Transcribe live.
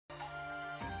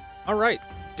Alright,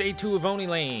 day 2 of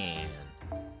Oniland.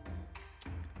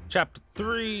 Chapter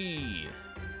 3.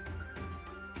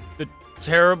 The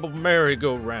terrible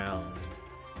merry-go-round.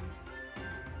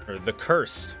 Or the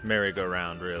cursed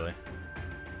merry-go-round, really.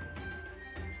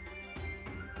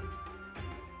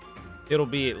 It'll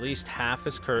be at least half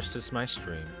as cursed as my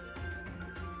stream.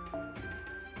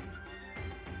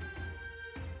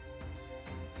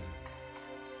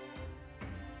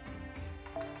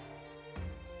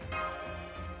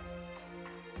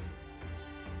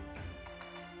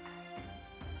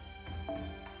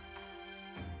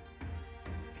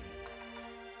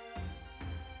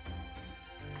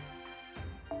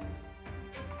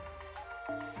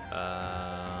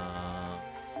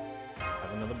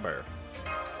 Have another bear.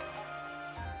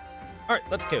 Alright,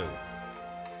 let's go.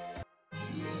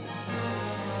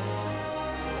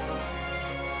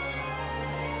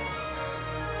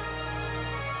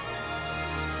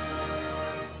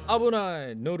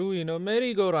 Abunai, norui no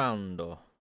merry-go-round.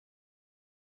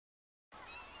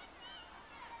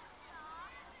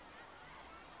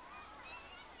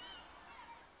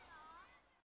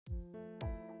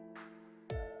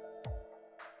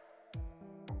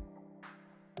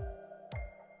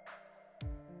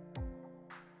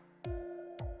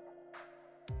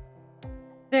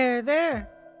 There.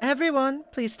 Everyone,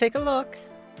 please take a look.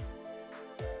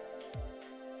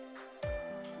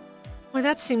 Why,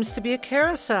 that seems to be a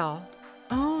carousel.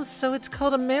 Oh, so it's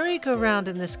called a merry-go-round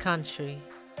in this country.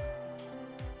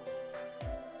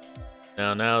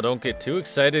 Now, don't get too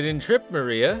excited and trip,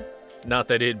 Maria. Not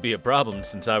that it'd be a problem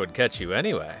since I would catch you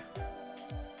anyway.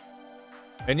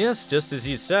 And yes, just as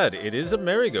you said, it is a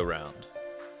merry-go-round.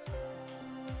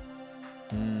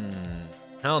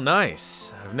 How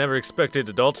nice. I've never expected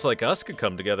adults like us could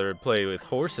come together and play with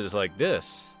horses like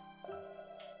this.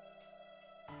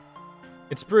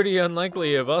 It's pretty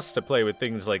unlikely of us to play with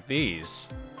things like these.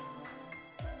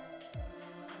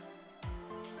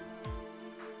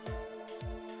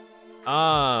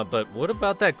 Ah, but what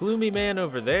about that gloomy man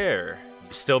over there?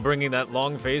 You still bringing that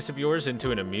long face of yours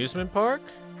into an amusement park?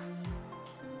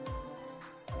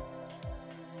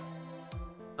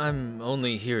 I'm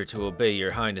only here to obey your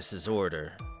highness's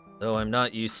order. Though I'm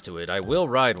not used to it, I will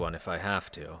ride one if I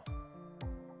have to.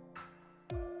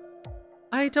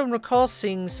 I don't recall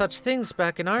seeing such things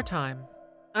back in our time.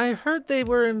 I heard they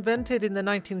were invented in the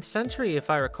 19th century,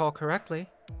 if I recall correctly.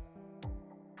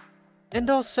 And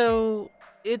also,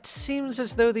 it seems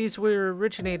as though these were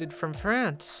originated from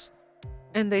France.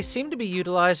 And they seem to be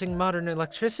utilizing modern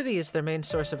electricity as their main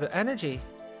source of energy.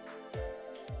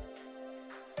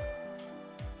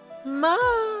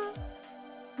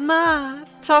 Ma,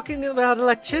 talking about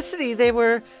electricity, they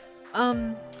were,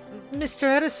 Mr.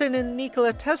 Edison and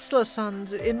Nikola Tesla's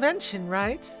invention,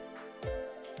 right?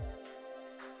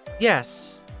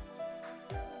 Yes.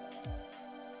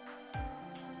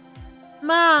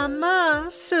 Ma,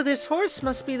 so this horse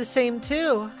must be the same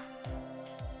too.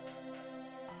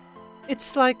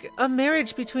 It's like a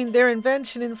marriage between their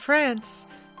invention and France.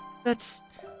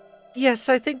 Yes,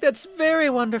 I think that's very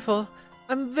wonderful.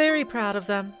 I'm very proud of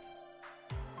them.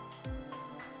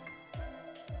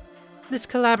 This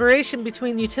collaboration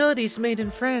between utilities made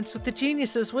in France with the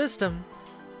genius's wisdom.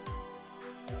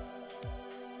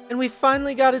 And we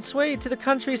finally got its way to the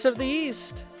countries of the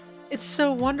East. It's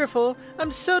so wonderful.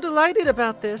 I'm so delighted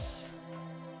about this.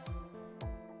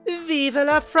 Vive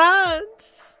la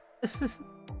France!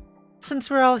 Since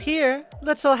we're all here,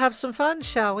 let's all have some fun,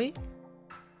 shall we?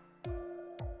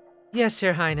 Yes,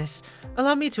 Your Highness.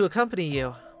 Allow me to accompany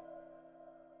you.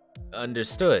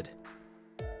 Understood.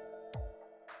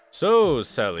 So,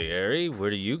 Salieri,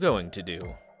 what are you going to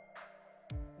do?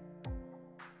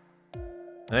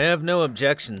 I have no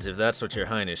objections if that's what your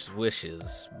highness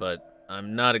wishes, but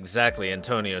I'm not exactly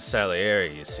Antonio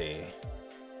Salieri, you see.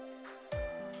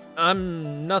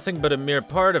 I'm nothing but a mere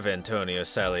part of Antonio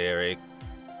Salieri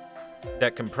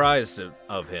that comprised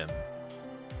of him.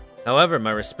 However,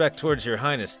 my respect towards your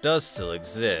highness does still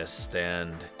exist,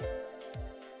 and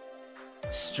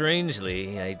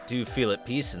strangely, I do feel at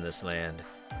peace in this land.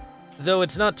 Though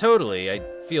it's not totally, I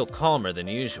feel calmer than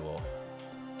usual.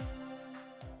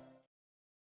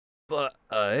 But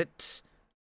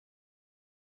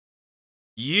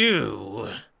you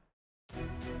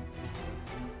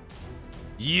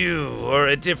are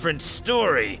a different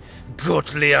story,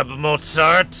 Gottlieb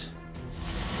Mozart.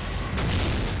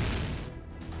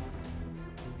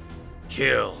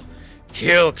 Kill!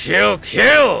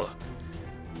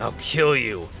 I'll kill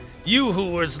you, you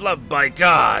who was loved by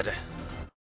God.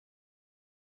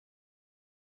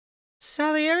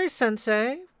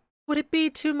 Salieri-sensei, would it be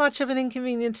too much of an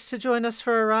inconvenience to join us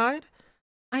for a ride?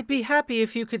 I'd be happy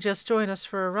if you could just join us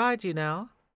for a ride, you know.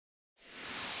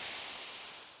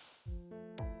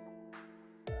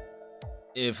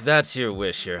 If that's your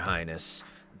wish, Your Highness,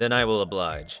 then I will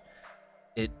oblige.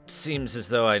 It seems as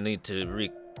though I'll need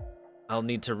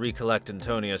to recollect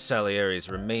Antonio Salieri's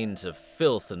remains of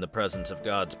filth in the presence of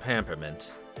God's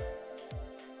pamperment.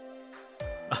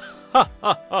 How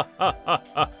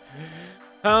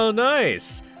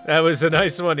nice! That was a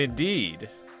nice one indeed.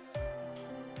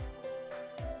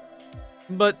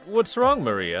 But what's wrong,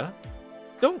 Maria?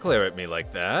 Don't glare at me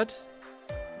like that.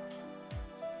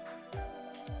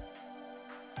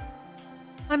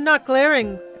 I'm not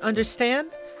glaring,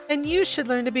 understand? And you should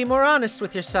learn to be more honest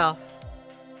with yourself.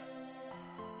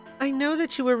 I know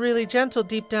that you were really gentle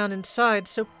deep down inside,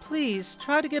 so please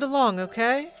try to get along,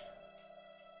 okay?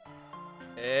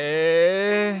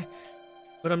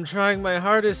 But I'm trying my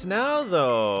hardest now,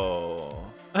 though.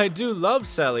 I do love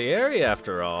Salieri,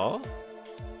 after all.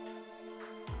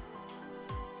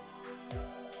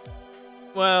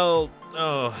 Well,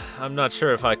 I'm not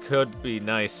sure if I could be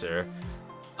nicer.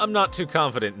 I'm not too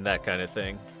confident in that kind of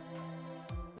thing.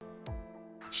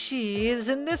 Jeez,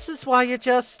 and this is why you're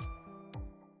just...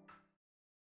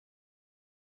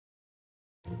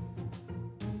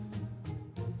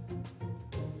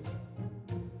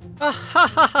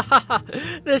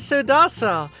 They're so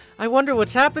docile. I wonder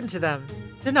what's happened to them.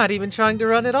 They're not even trying to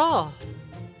run at all.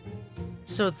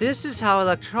 So this is how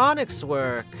electronics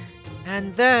work.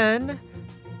 And then...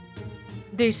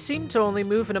 they seem to only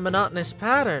move in a monotonous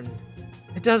pattern.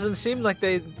 It doesn't seem like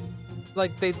they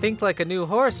think like a new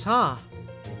horse, huh?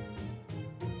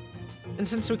 And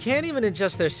since we can't even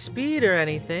adjust their speed or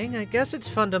anything, I guess it's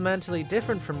fundamentally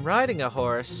different from riding a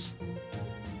horse.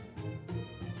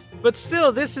 But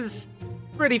still, this is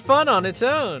pretty fun on its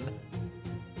own.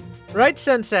 Right,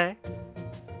 Sensei?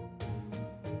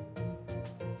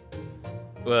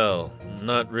 Well,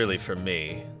 not really for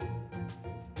me.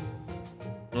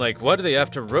 Like, why do they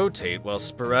have to rotate while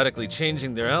sporadically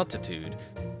changing their altitude?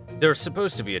 They're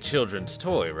supposed to be a children's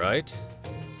toy, right?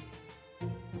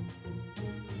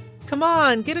 Come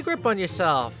on, get a grip on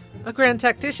yourself. A grand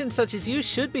tactician such as you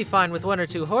should be fine with 1 or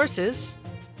 2 horses.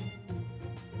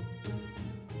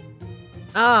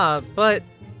 Ah, but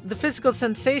the physical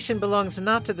sensation belongs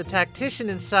not to the tactician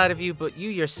inside of you, but you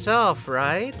yourself,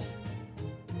 right?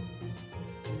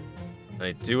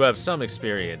 I do have some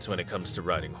experience when it comes to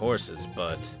riding horses,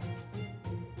 but...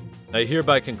 I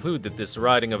hereby conclude that this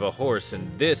riding of a horse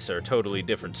and this are totally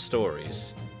different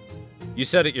stories. You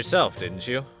said it yourself, didn't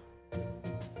you?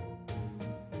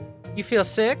 You feel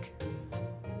sick?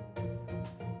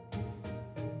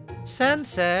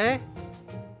 Sensei?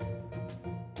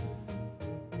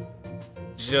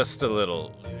 Just a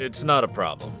little. It's not a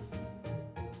problem.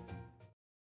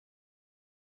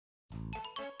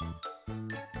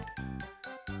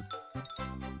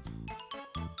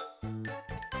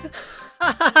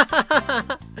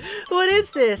 What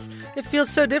is this? It feels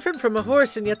so different from a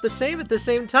horse and yet the same at the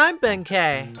same time,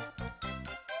 Benkei.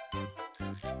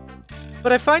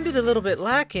 But I find it a little bit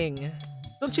lacking.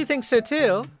 Don't you think so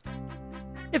too?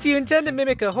 If you intend to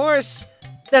mimic a horse,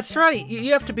 that's right,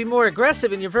 you have to be more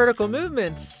aggressive in your vertical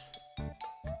movements.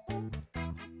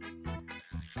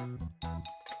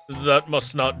 That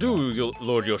must not do,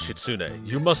 Lord Yoshitsune.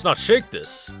 You must not shake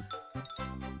this.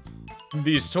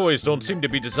 These toys don't seem to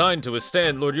be designed to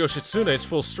withstand Lord Yoshitsune's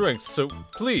full strength, so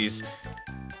please...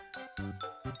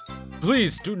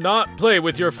 please do not play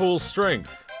with your full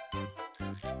strength.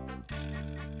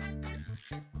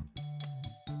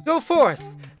 Go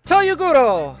forth!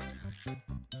 Toyoguro!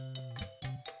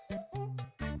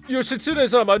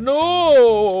 Yoshitsune-sama,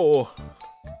 no!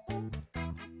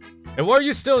 And why are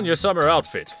you still in your summer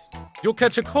outfit? You'll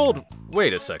catch a cold.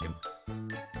 Wait a second.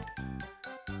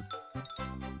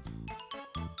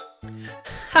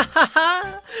 Ha ha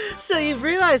ha! So you've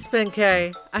realized,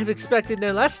 Benkei. I've expected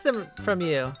no less from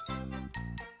you.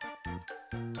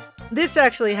 This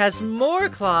actually has more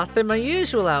cloth than my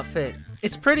usual outfit.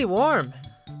 It's pretty warm.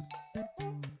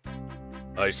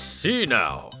 I see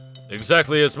now.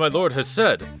 Exactly as my lord has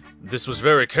said. This was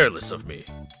very careless of me.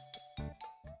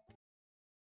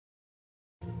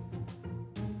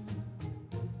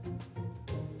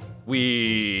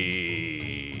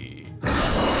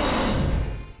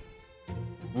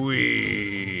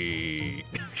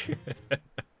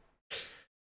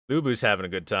 Lubu's having a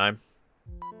good time.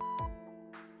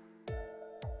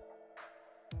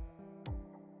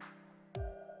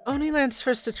 Oniland's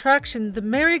first attraction, the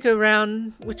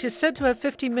merry-go-round, which is said to have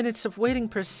 50 minutes of waiting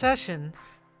per session.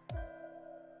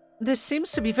 This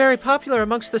seems to be very popular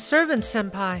amongst the servants,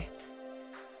 Senpai.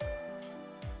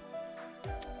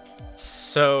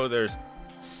 So there's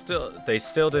they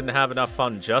still didn't have enough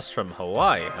fun just from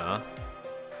Hawaii, huh?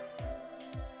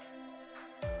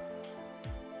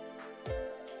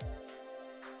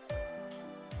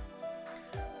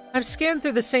 I've scanned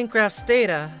through the St. Graph's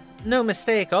data. No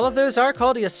mistake, all of those are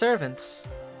Caldia servants.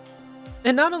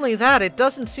 And not only that, it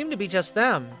doesn't seem to be just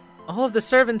them. All of the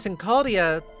servants in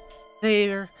Caldia,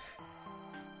 they're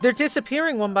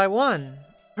disappearing one by one.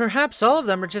 Perhaps all of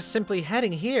them are just simply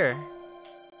heading here.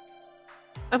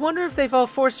 I wonder if they've all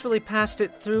forcefully passed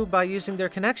it through by using their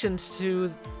connections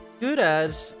to Gouda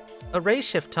as a ray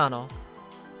shift tunnel.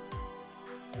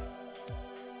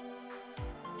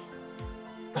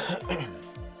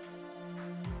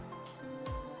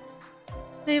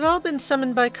 They've all been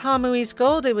summoned by Kamui's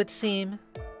gold, it would seem.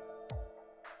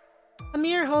 A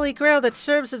mere holy grail that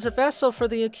serves as a vessel for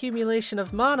the accumulation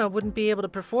of mana wouldn't be able to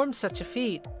perform such a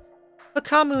feat. But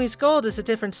Kamui's gold is a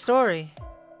different story.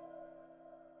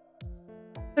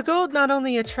 The gold not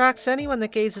only attracts anyone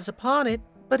that gazes upon it,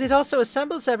 but it also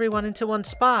assembles everyone into one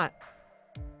spot.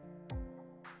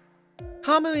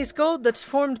 Kamui's gold that's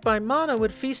formed by mana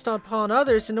would feast upon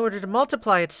others in order to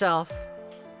multiply itself.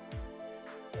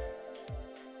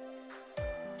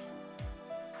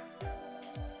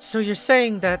 So you're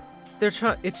saying that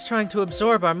it's trying to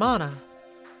absorb our mana?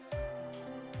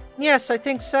 Yes, I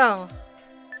think so.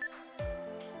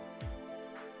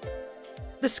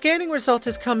 The scanning result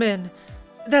has come in.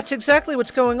 That's exactly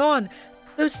what's going on.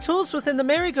 Those tools within the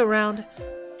merry-go-round,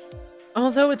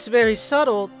 although it's very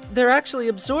subtle, they're actually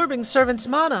absorbing servants'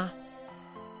 mana.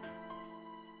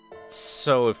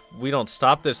 So if we don't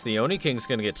stop this, the Oni King's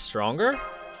gonna get stronger?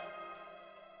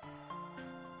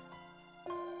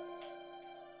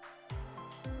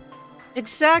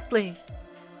 Exactly.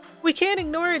 We can't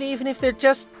ignore it even if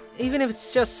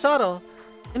it's just subtle.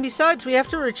 And besides, we have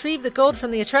to retrieve the gold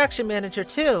from the attraction manager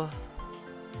too.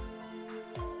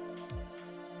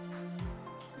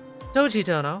 Doji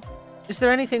Dono, is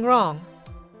there anything wrong?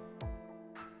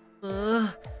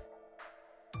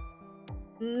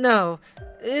 No,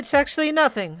 it's actually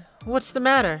nothing. What's the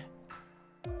matter?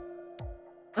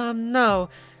 No.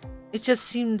 It just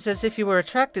seems as if you were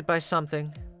attracted by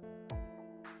something.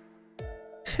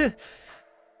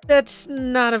 That's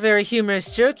not a very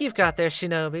humorous joke you've got there,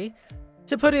 Shinobi.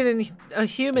 To put it in a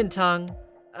human tongue,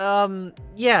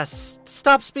 yes,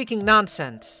 stop speaking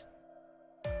nonsense.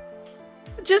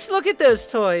 Just look at those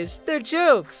toys. They're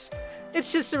jokes.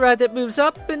 It's just a ride that moves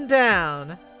up and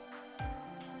down.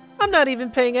 I'm not even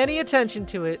paying any attention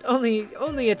to it.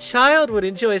 Only a child would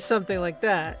enjoy something like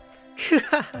that.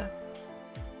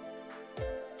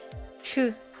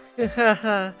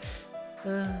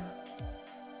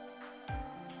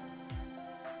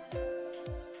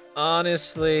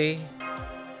 Honestly...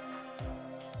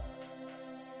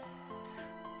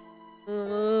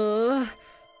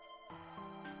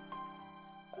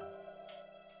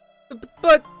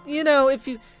 But, you know, if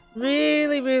you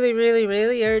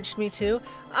really urged me to,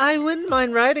 I wouldn't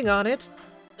mind riding on it.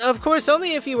 Of course,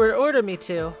 only if you were to order me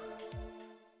to.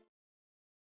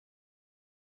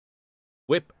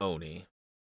 Whip Oni.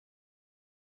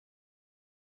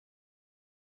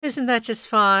 Isn't that just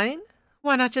fine?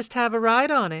 Why not just have a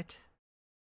ride on it?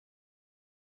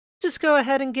 Just go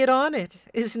ahead and get on it.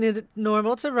 Isn't it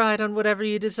normal to ride on whatever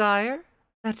you desire?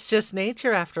 That's just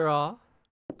nature, after all.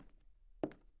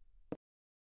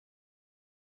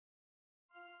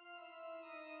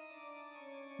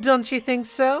 Don't you think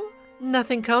so?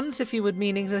 Nothing comes if you would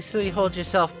meaninglessly hold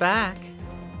yourself back.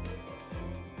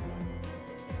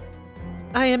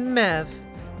 I am Mev,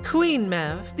 Queen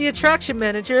Mev, the attraction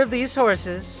manager of these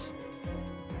horses.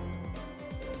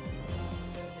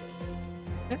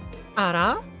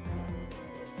 Ara?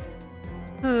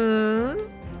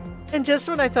 And just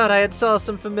when I thought I had saw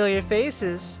some familiar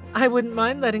faces, I wouldn't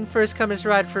mind letting first-comers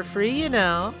ride for free, you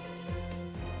know.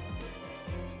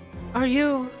 Are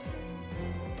you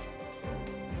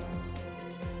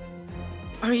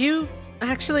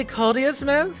actually Caldia's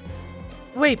Mev?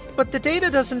 Wait, but the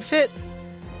data doesn't fit.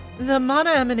 The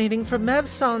mana emanating from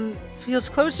Mev-san feels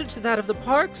closer to that of the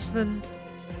parks than...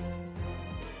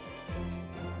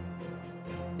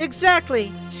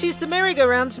 Exactly! She's the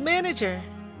merry-go-round's manager!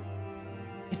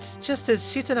 It's just as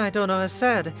Shitanai Dono has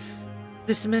said.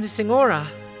 This menacing aura.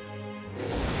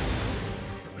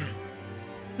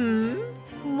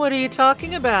 What are you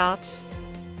talking about?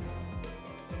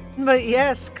 But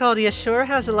yes, Caldia sure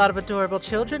has a lot of adorable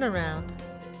children around.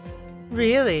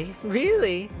 Really?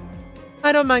 Really?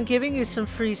 I don't mind giving you some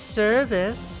free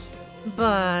service,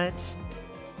 but...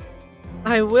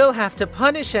 I will have to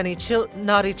punish any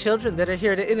naughty children that are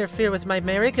here to interfere with my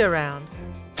merry-go-round.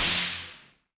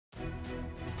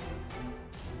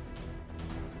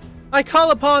 I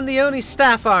call upon the Oni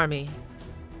staff army.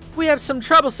 We have some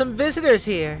troublesome visitors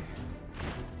here.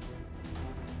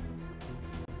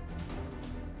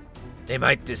 They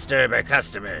might disturb our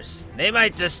customers. They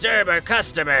might disturb our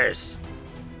customers.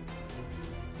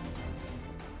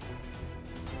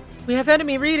 We have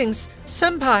enemy readings.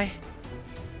 Senpai!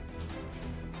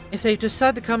 If they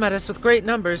decide to come at us with great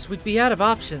numbers, we'd be out of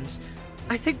options.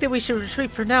 I think that we should retreat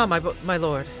for now, my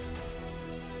lord.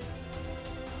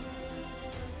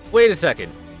 Wait a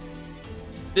second.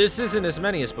 This isn't as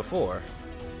many as before.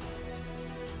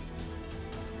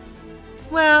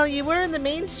 Well, you were in the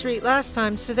main street last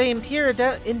time, so they appear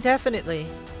indefinitely.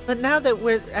 But now that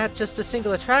we're at just a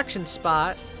single attraction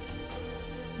spot,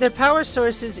 their power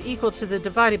source is equal to the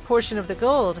divided portion of the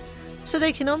gold, so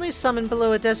they can only summon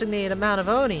below a designated amount of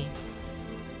Oni.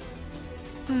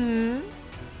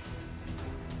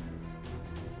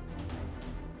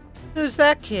 Who's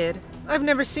that kid? I've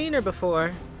never seen her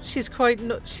before. She's quite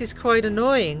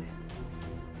annoying.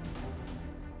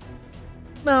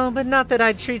 No, but not that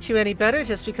I'd treat you any better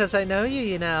just because I know you,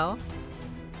 you know.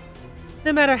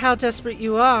 No matter how desperate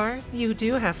you are, you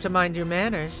do have to mind your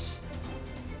manners.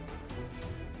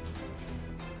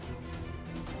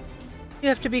 You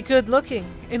have to be good-looking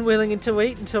and willing to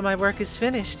wait until my work is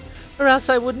finished, or else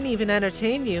I wouldn't even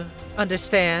entertain you,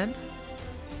 understand?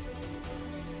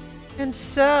 And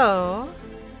so...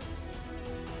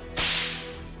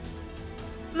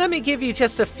 let me give you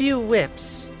just a few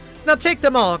whips. Now take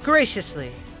them all,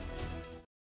 graciously.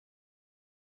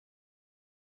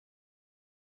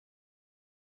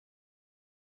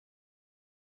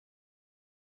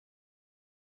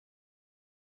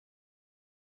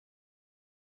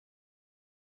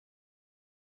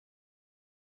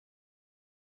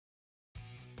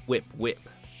 Whip, whip.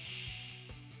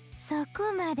 そ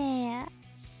こまでや。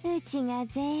うちが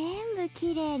全部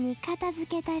きれいに片付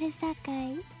けたるさか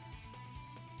い。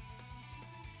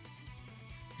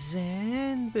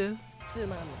全部。つまん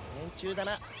ない連中だ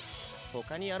な。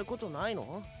他にやることない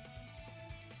の？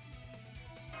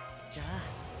じゃあ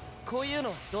こういう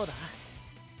のどうだ？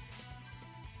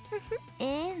え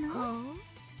えの？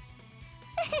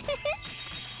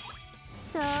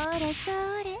それそ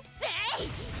れ。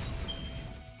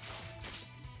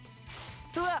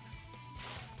うわっ。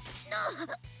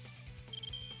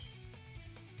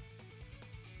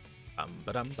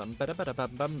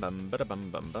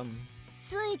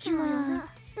水球よな。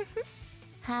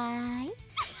はーい。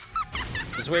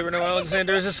 Does Waver know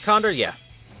Alexander is a seconder? Yeah.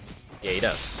 Yeah, he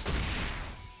does.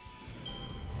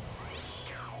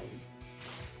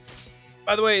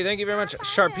 By the way, thank you very much,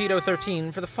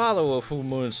 Sharpedo13, for the follow a few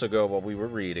moments ago while we were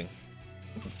reading.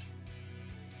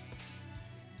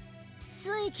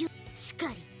 水球しか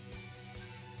り。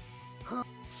ほ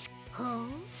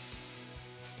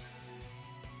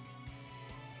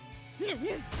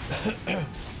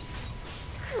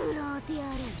食らうてや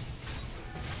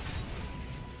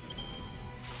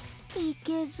る。い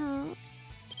けず。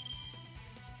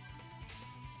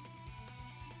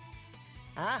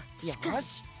あ、よ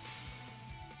し。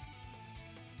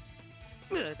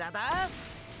無駄だ。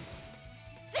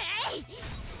ぜい。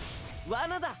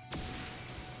罠だ。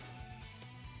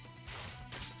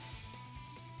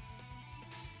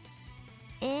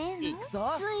ええの？行く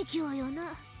ぞ。水球よ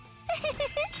な。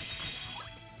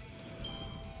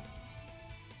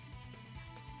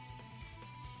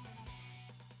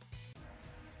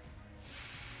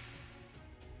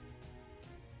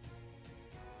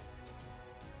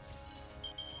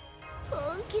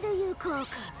本気で行こうか。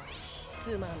つ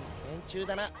まんない連中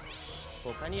だな。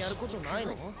他にやることない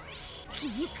の？気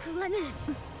に食わぬ。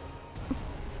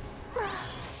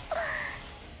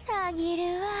たぎ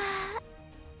るわ。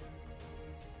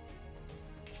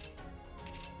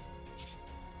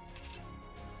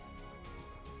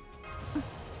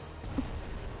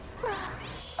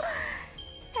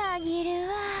たぎる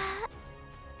わ。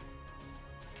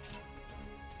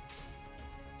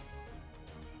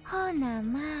ほな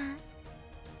まあ。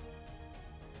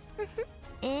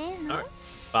ええの？ Alright.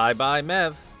 Bye bye,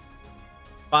 Mev.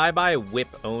 Bye bye, Whip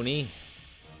Oni.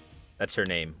 That's her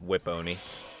name, Whip Oni.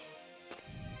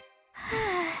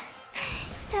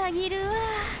 たぎるわ。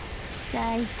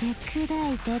咲いて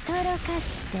砕いてとろか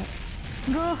して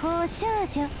合法少女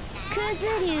くず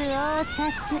竜応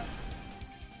殺。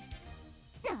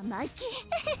生意気。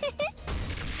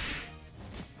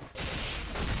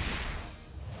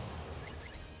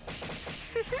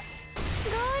ゴ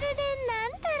ールデンな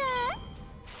んたら。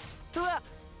うわっ。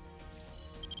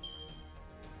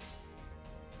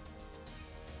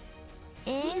え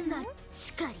えの？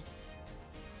しかり。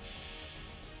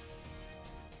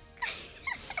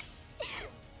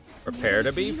Prepare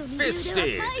to be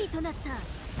fisted!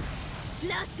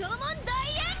 羅生門大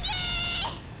演技。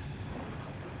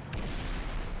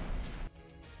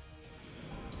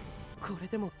これ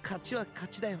でも勝ちは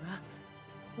勝ちだよな。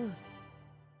うん。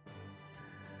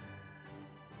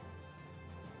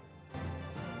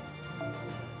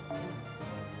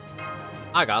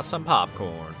I got some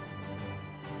popcorn.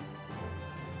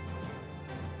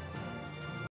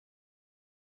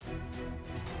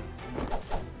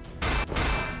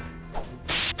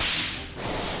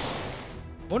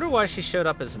 Wonder why she showed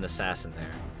up as an assassin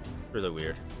there. Really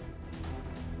weird.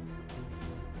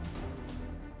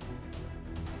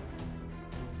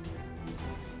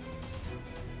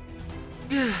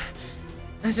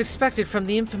 As expected from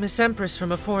the infamous Empress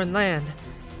from a foreign land.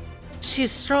 She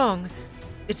is strong.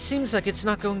 It seems like it's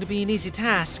not going to be an easy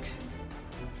task.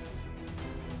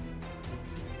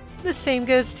 The same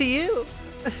goes to you.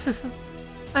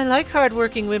 I like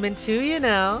hard-working women too, you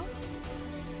know.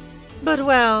 But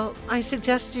well, I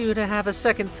suggest you to have a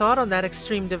second thought on that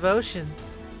extreme devotion.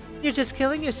 You're just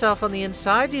killing yourself on the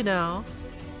inside, you know.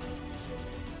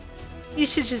 You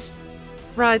should just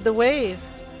ride the wave,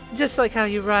 just like how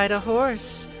you ride a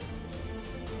horse.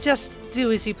 Just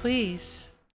do as you please.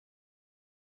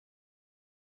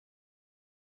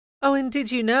 Oh, and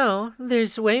did you know,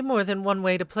 there's way more than one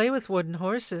way to play with wooden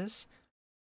horses.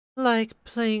 Like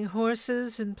playing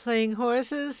horses and playing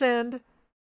horses and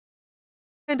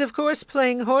of course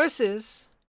playing horses.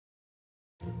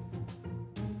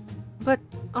 But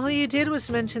all you did was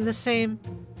mention the same.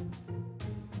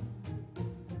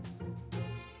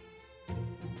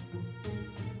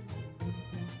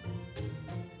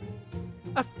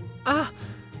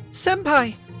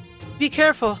 Senpai! Be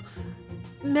careful.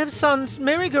 Nev-san's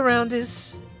merry-go-round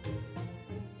is...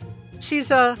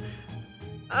 She's, I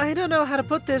don't know how to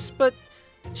put this, but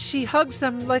she hugs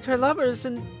them like her lovers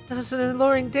and does an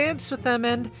alluring dance with them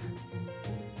and...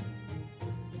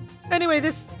 Anyway,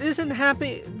 this isn't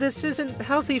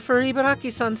healthy for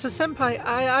Ibaraki-san, so Senpai,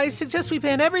 I suggest we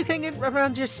ban everything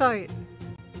around your site.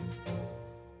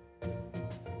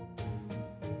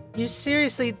 You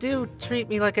seriously do treat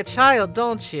me like a child,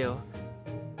 don't you?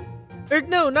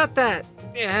 No, not that.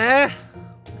 Yeah.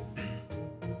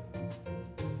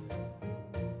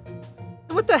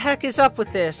 What the heck is up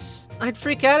with this? I'd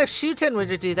freak out if Shuten were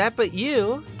to do that, but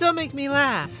you? Don't make me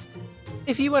laugh.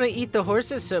 If you want to eat the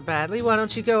horses so badly, why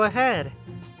don't you go ahead?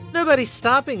 Nobody's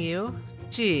stopping you.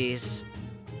 Jeez.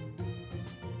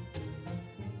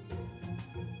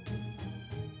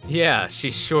 Yeah,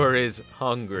 she sure is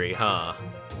hungry, huh?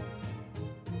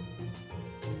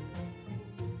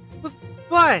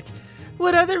 What?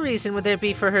 What other reason would there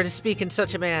be for her to speak in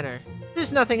such a manner?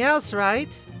 There's nothing else,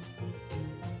 right?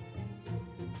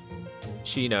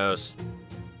 She knows.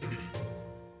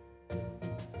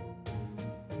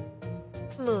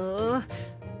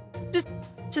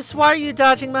 Just why are you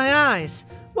dodging my eyes?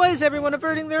 Why is everyone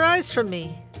averting their eyes from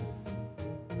me?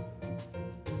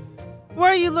 Why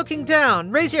are you looking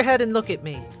down? Raise your head and look at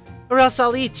me, or else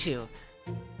I'll eat you.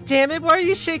 Damn it, why are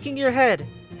you shaking your head?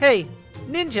 Hey,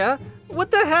 ninja,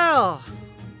 what the hell?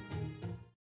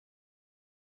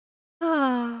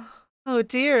 Oh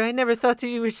dear, I never thought that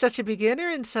you were such a beginner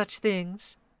in such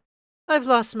things. I've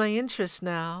lost my interest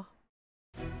now.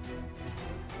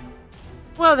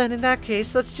 Well then, in that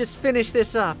case, let's just finish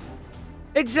this up.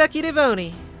 Executive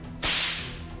Oni.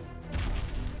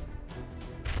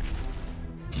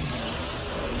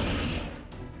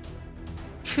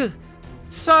 Phew,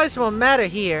 size won't matter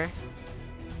here.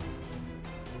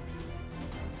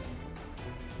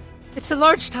 It's a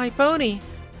large type Oni,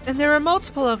 and there are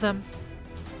multiple of them.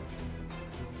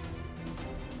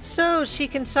 So, she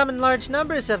can summon large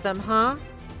numbers of them, huh?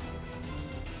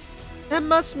 That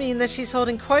must mean that she's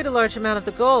holding quite a large amount of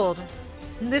the gold.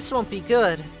 And this won't be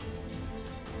good.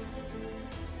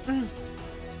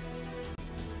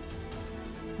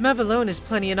 Mev alone is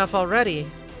plenty enough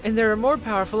already, and there are more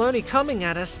powerful Oni coming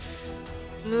at us.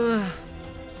 Ugh.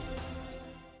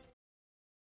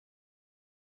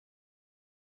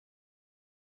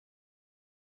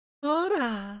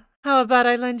 Ora, how about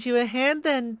I lend you a hand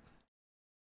then?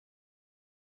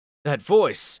 That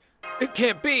voice! It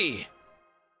can't be!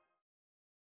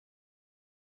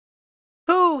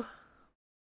 Who?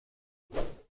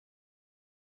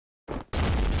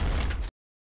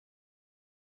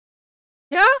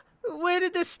 Yeah? Where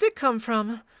did this stick come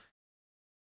from?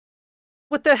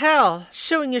 What the hell?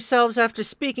 Showing yourselves after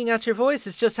speaking out your voice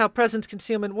is just how presence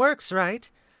concealment works,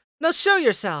 right? Now show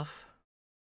yourself!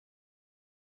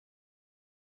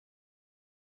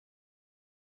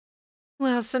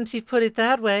 Well, since you put it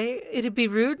that way, it'd be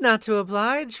rude not to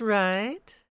oblige,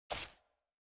 right?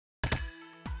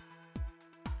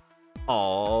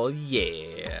 Oh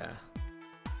yeah.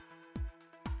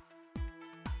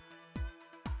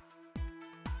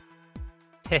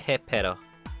 Hehe, pero.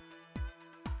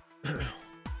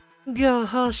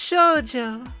 Go-ho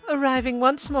shoujo, arriving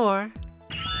once more.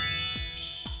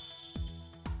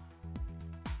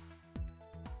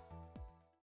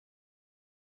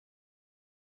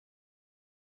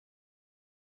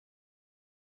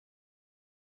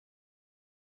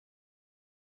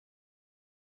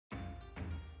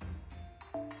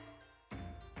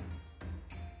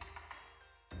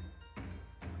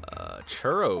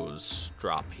 Churros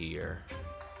drop here.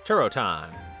 Churro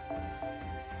time.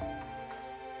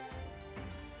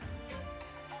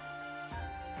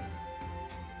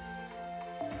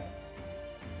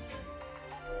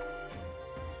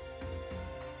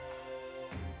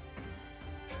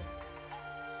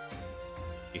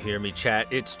 You hear me, chat?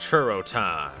 It's churro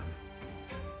time.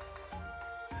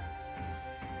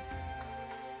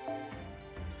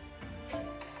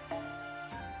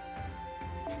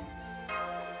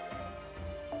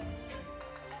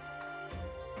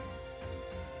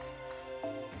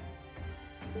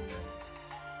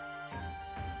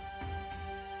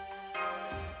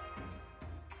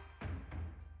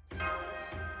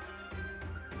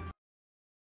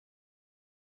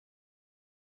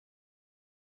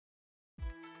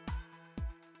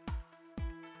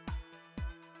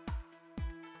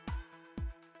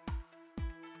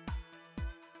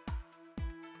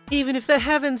 Even if the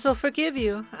heavens will forgive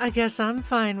you, I guess I'm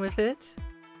fine with it.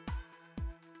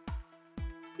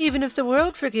 Even if the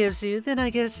world forgives you, then I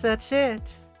guess that's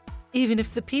it. Even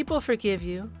if the people forgive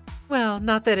you, well,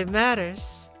 not that it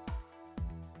matters.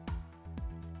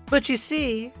 But you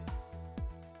see,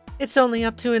 it's only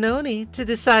up to an Oni to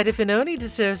decide if an Oni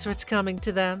deserves what's coming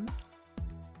to them.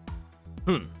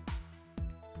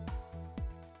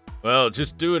 Well,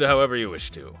 just do it however you wish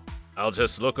to. I'll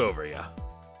just look over ya.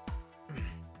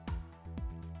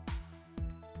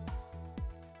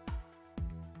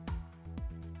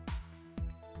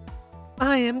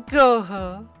 I am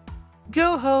Go-ho.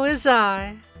 Go-ho is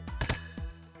I.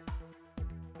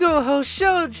 Go-ho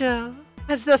shoujo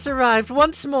has thus arrived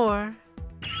once more.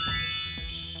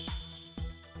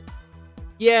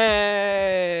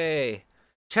 Yay!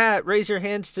 Chat, raise your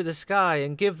hands to the sky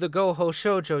and give the Go-Ho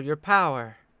Shoujo your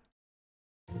power.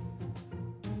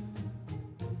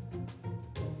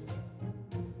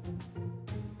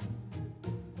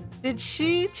 Did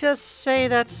she just say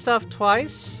that stuff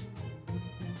twice?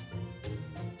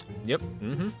 Yep,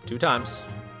 2 times.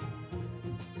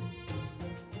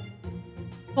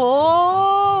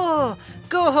 Oh!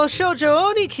 Go-ho shoujo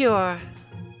Oni cure!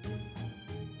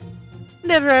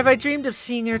 Never have I dreamed of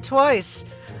seeing her twice.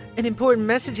 And important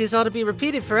messages ought to be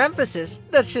repeated for emphasis.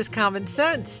 That's just common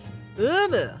sense.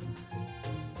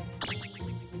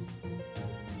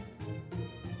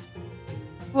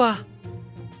 What?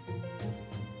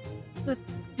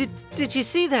 Did you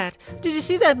see that? Did you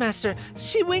see that, Master?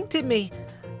 She winked at me.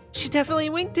 She definitely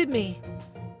winked at me.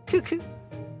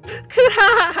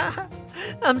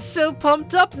 I'm so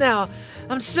pumped up now.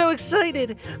 I'm so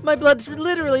excited. My blood's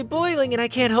literally boiling and I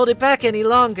can't hold it back any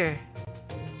longer.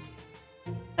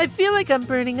 I feel like I'm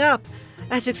burning up.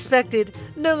 As expected,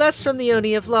 no less from the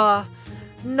Oni of Law.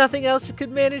 Nothing else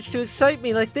could manage to excite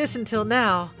me like this until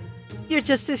now. You're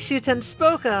just as Shuten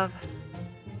spoke of.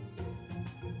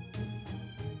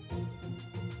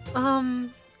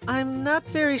 I'm not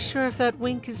very sure if that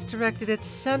wink is directed at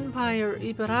Senpai or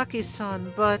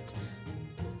Ibaraki-san, but...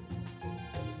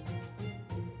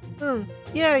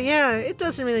 yeah, it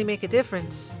doesn't really make a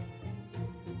difference.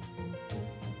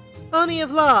 Oni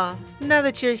of Law, now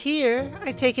that you're here,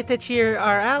 I take it that you're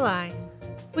our ally.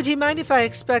 Would you mind if I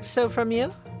expect so from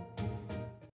you?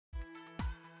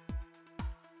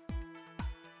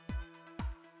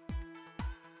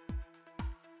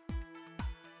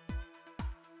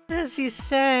 As you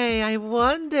say, I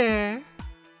wonder.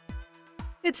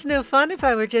 It's no fun if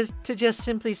I were just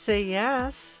simply say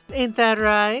yes. Ain't that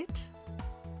right?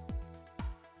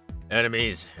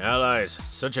 Enemies, allies,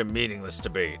 such a meaningless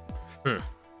debate.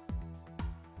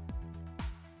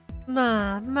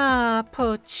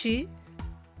 Pochi.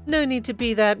 No need to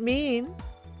be that mean.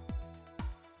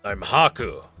 I'm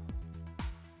Haku.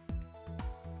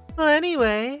 Well,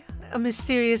 anyway, a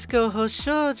mysterious Go-ho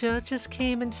shoujo just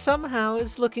came and somehow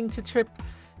is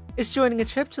joining a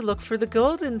trip to look for the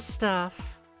golden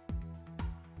stuff.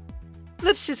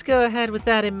 Let's just go ahead with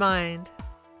that in mind.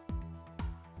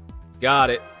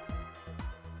 Got it.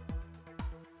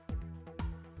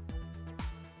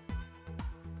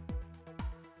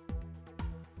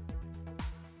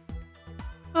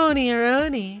 Oni are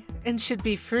Oni, and should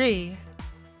be free.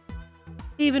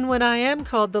 Even when I am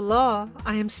called the law,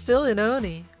 I am still an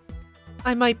Oni.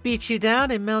 I might beat you down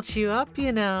and melt you up,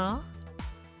 you know.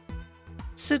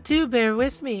 So do bear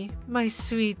with me, my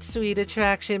sweet, sweet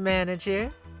attraction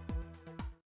manager.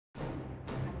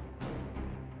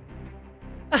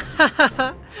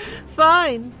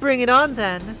 Fine, bring it on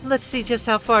then. Let's see just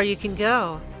how far you can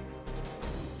go.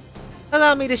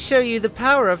 Allow me to show you the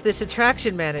power of this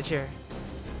attraction manager.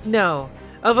 No,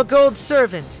 of a gold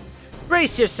servant.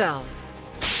 Brace yourself.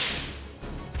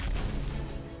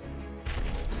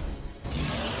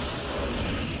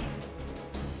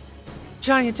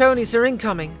 Giant Onis are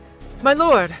incoming. My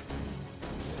lord!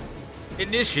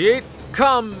 Initiate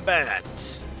combat!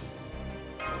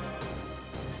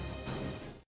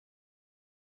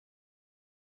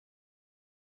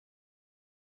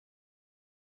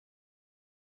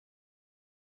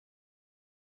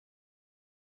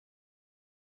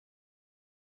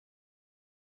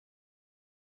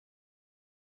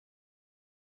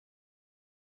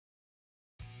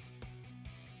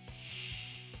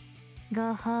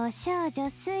ご法少女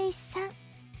水産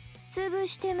潰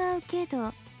してまうけど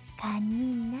堪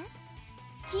忍な。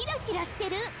キラキラして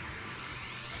る。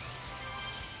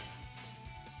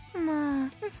まあ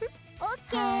オッ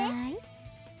ケー。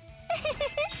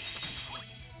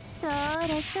そ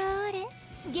れそれ、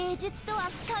芸術とは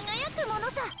輝くもの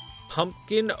さ。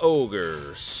 Pumpkin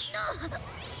Ogres.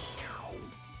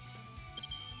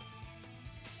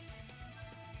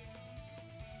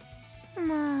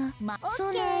 まあ、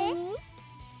それに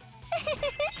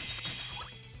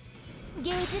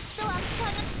芸術とは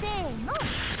せーの。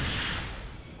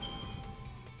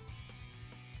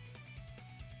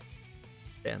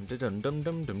Dum dum dum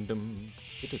dum dum dum dum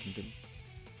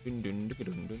dum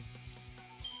dum dum.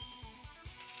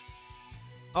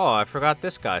 Oh, I forgot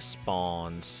this guy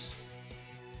spawns.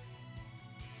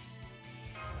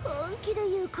 本気で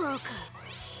言うか。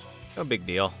 No big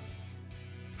deal.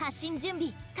 発進準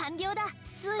備完了だ。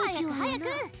早く早く。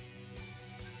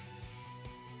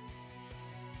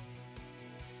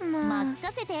任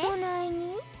せて。そない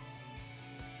に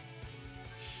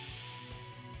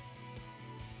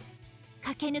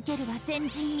駆け抜けるは前人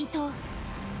未到。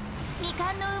未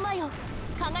完の馬よ、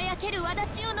輝ける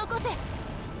轍を残せ。あ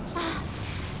あ、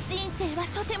人生は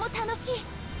とても楽しい。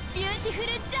ビューティフル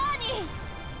ジャーニ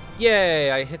ー。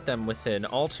 Yay, I hit them with an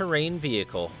all-terrain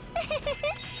vehicle.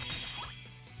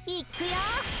 いくよ。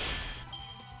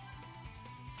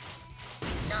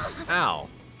 Ow.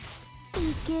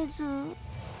 いけず。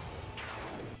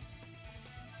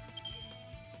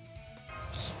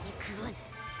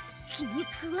気に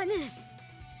食わぬ。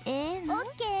の？オッ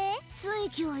ケー。水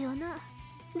郷よな。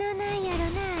どないやろな。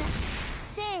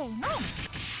せーの。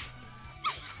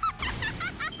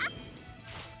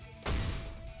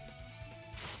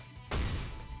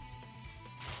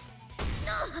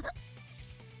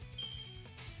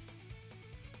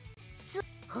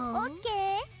オッケー。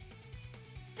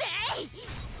ぜい。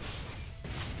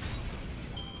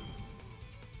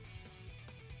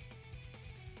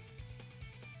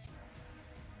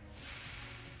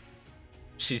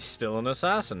 She's still an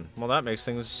assassin. Well, that makes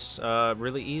things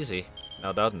really easy,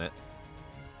 now doesn't it?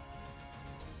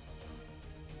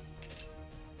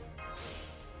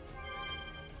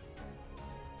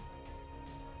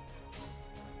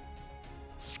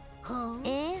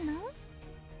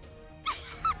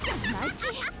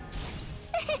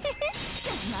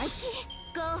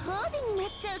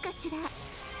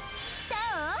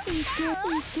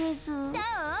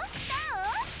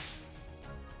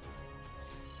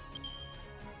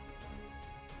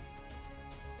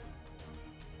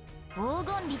黄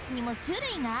金律にも種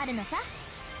類があるのさ。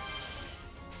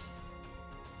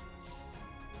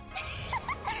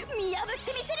見破っ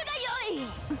てみせるがよい。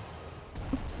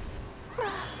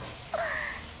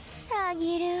た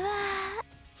ぎるわ。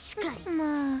しかり。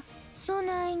まあ、そ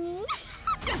ないに。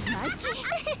生意気。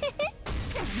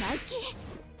生意気。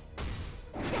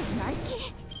生意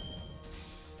気。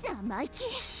生意気。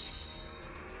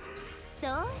ど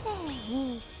れ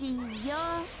にしよう。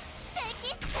素敵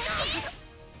素敵。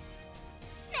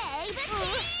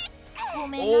 Oh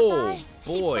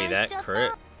boy, that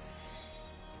crit.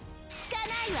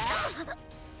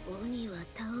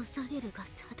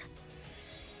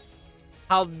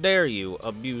 How dare you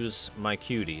abuse my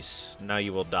cuties? Now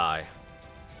you will die.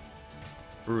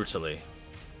 Brutally.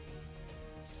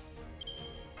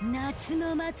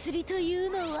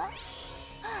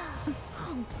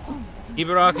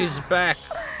 Ibaraki's back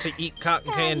to eat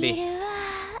cotton candy.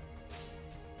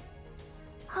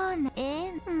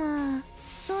 まあ、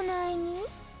そないに。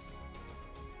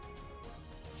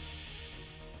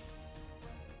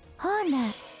ほな、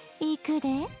行く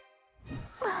で。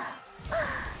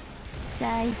咲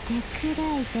いて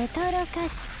砕いてとろか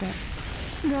して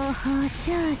合法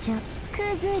少女ク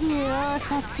ズ竜王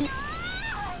殺脱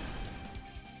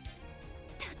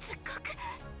獄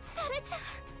されちゃ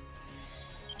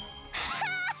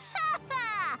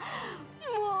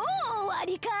うもう終わ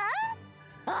りか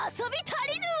遊び足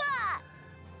りぬわ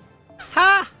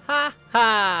Ha ha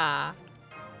ha!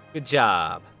 Good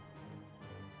job.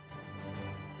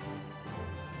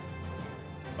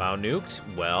 Wow, nuked?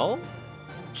 Well,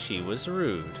 she was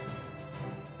rude.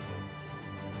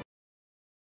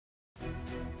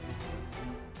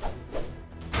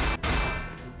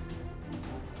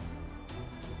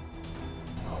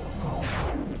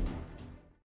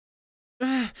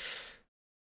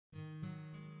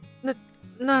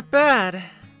 Not bad.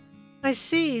 I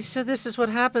see, so this is what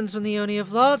happens when the Oni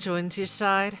of Law joins your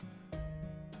side.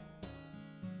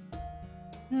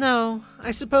 No, I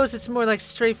suppose it's more like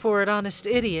straightforward honest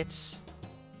idiots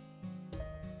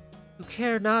who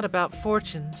care not about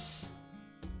fortunes.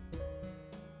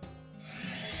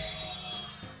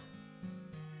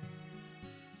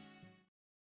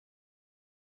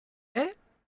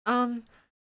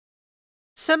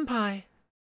 Senpai,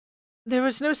 there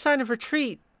was no sign of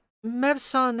retreat.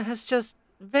 Mev-san has just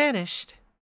vanished.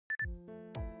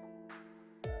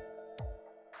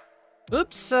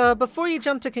 Oops, before you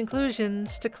jump to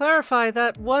conclusions, to clarify,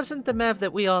 that wasn't the Mev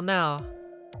that we all know.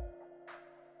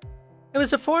 It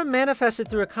was a form manifested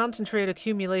through a concentrated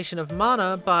accumulation of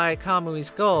mana by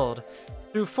Kamui's gold,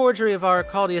 through forgery of our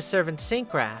Caldia servant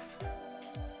Saintgraph.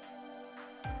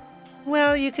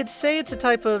 Well, you could say it's a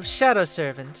type of shadow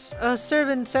servant, a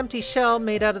servant's empty shell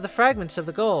made out of the fragments of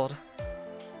the gold.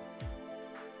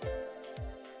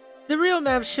 The real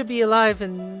Mev should be alive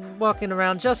and walking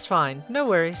around just fine, no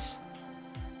worries.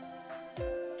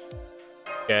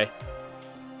 Okay.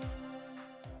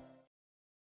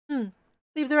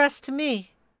 Leave the rest to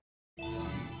me.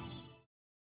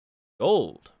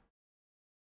 Gold.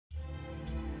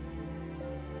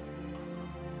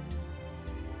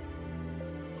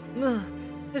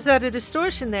 Is that a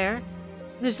distortion there?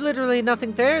 There's literally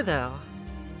nothing there, though.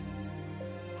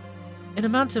 An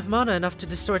amount of mana enough to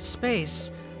distort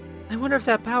space. I wonder if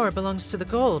that power belongs to the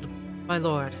gold, my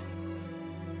lord.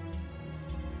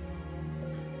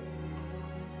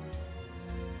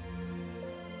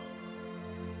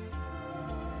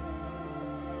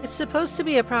 It's supposed to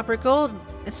be proper gold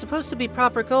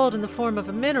in the form of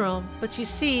a mineral, but you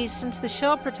see, since the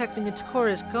shell protecting its core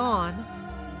is gone,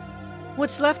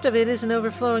 what's left of it is an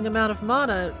overflowing amount of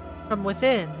mana from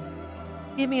within.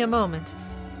 Give me a moment.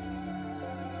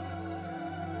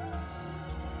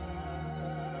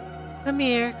 Come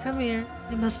here, come here.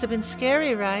 It must have been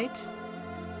scary, right?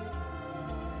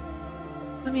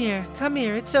 Come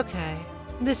here, it's okay.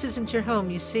 This isn't your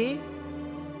home, you see?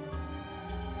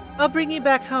 I'll bring you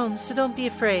back home, so don't be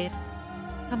afraid.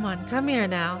 Come on, come here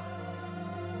now.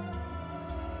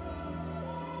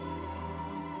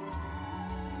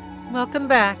 Welcome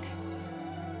back.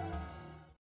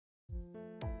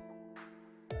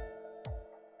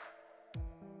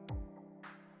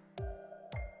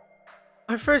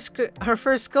 Our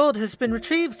first gold has been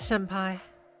retrieved, Senpai.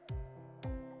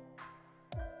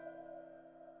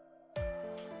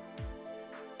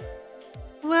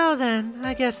 Well then,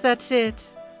 I guess that's it.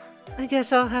 I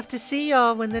guess I'll have to see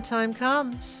y'all when the time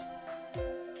comes.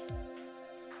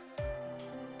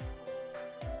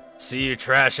 See you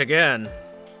trash again.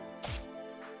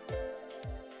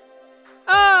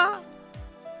 Ah!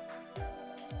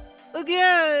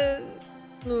 Again!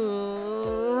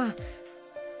 Ooh.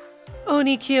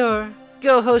 Oni Cure,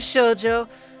 Goho Shoujo.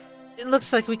 It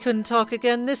looks like we couldn't talk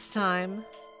again this time.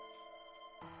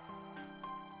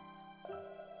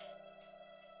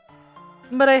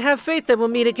 But I have faith that we'll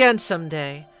meet again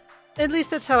someday. At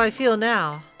least that's how I feel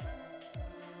now.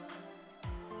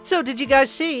 So, did you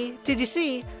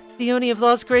see the Oni of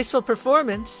Law's graceful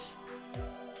performance?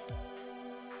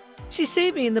 She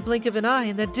saved me in the blink of an eye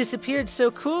and then disappeared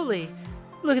so coolly.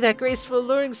 Look at that graceful,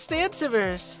 alluring stance of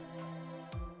hers.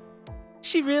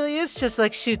 She really is just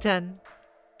like Shuten.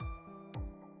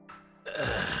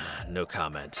 No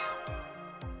comment.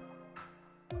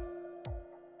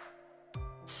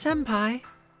 Senpai?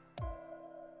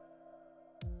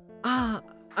 Ah,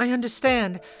 I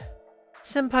understand.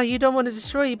 Senpai, you don't want to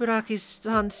destroy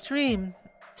Ibaraki's stream,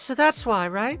 so that's why,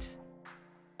 right?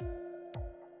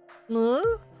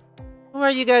 Huh? Why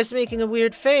are you guys making a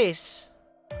weird face?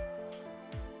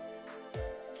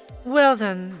 Well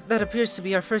then, that appears to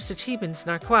be our first achievement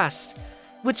in our quest,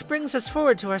 which brings us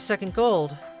forward to our second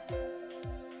gold.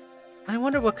 I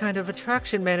wonder what kind of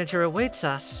attraction manager awaits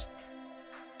us.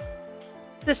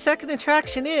 The second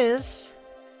attraction is...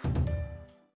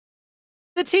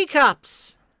 The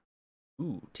teacups!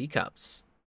 Ooh, teacups.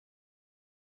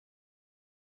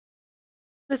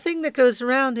 The thing that goes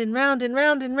round and round and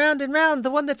round and round and round. The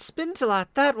one that spins a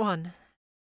lot. That one.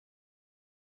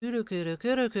 Guru guru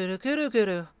guru guru guru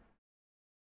guru.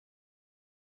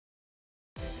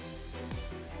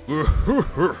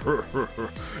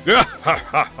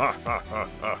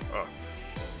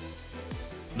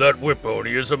 That whip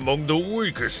pony is among the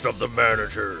weakest of the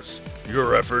managers.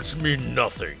 Your efforts mean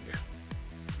nothing.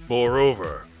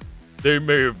 Moreover, they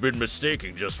may have been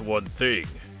mistaking just one thing.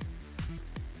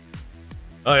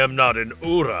 I am not an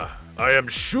Ura, I am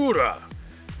Shura.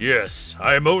 Yes,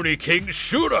 I am Oni King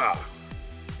Shura.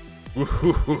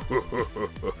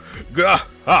 Gah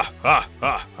ha ha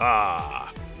ha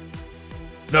ha.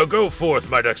 Now go forth,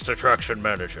 my next attraction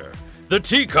manager, the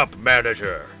Teacup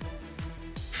Manager.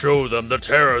 Show them the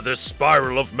terror this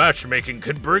spiral of matchmaking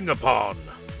could bring upon.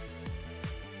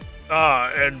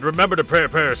 Ah, and remember to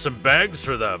prepare some bags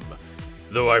for them,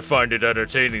 though I find it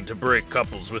entertaining to break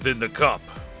couples within the cup.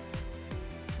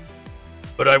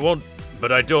 But I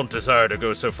don't desire to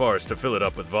go so far as to fill it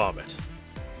up with vomit.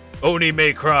 Oni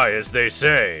may cry, as they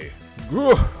say.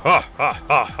 Ha ha ha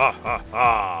ha ha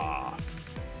ha.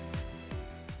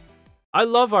 I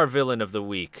love our villain of the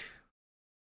week.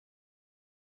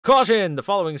 Caution! The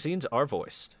following scenes are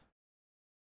voiced.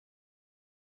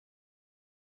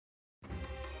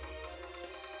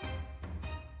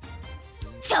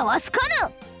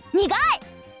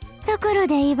ところ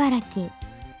で茨城、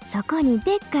そこに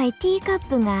でっかいティーカッ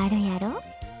プがあるやろ。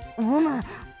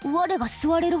我が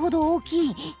座れるほど大き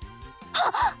い。は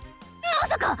っ、ま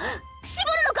さか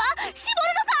絞るのか、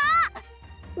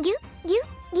ギュギュギュ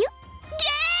ゲ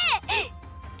ー。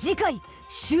次回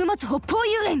週末北方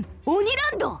遊園オニ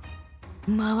ランド。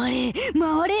回れ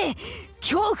回れ、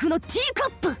恐怖のティーカ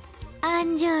ップ。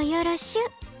安城よろしゅ。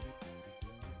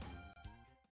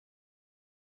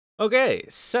Okay,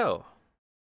 so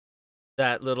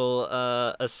that little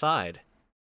aside.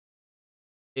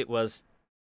 It was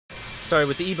started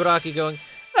with the Ibaraki going,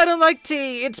 I don't like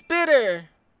tea. It's bitter.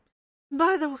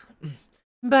 By the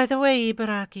way,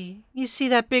 Ibaraki, you see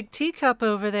that big teacup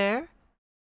over there?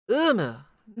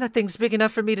 That thing's big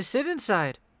enough for me to sit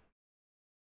inside.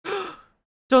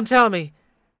 Don't tell me.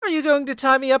 Are you going to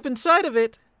tie me up inside of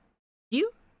it?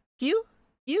 You?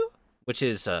 which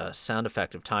is a sound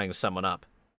effect of tying someone up.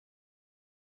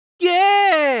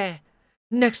 Yeah!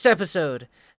 Next episode,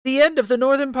 the end of the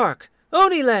Northern Park,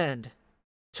 Oniland.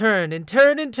 Turn and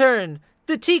turn and turn,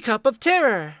 the teacup of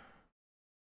terror.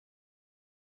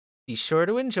 Be sure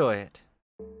to enjoy it.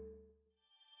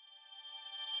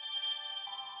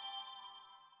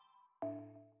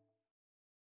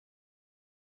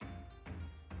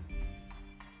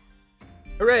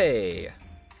 Hooray!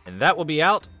 And that will be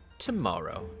out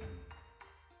tomorrow.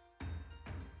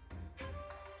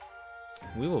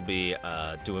 We will be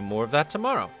doing more of that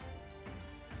tomorrow.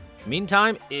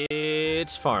 Meantime,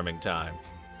 it's farming time.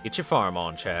 Get your farm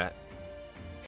on, chat.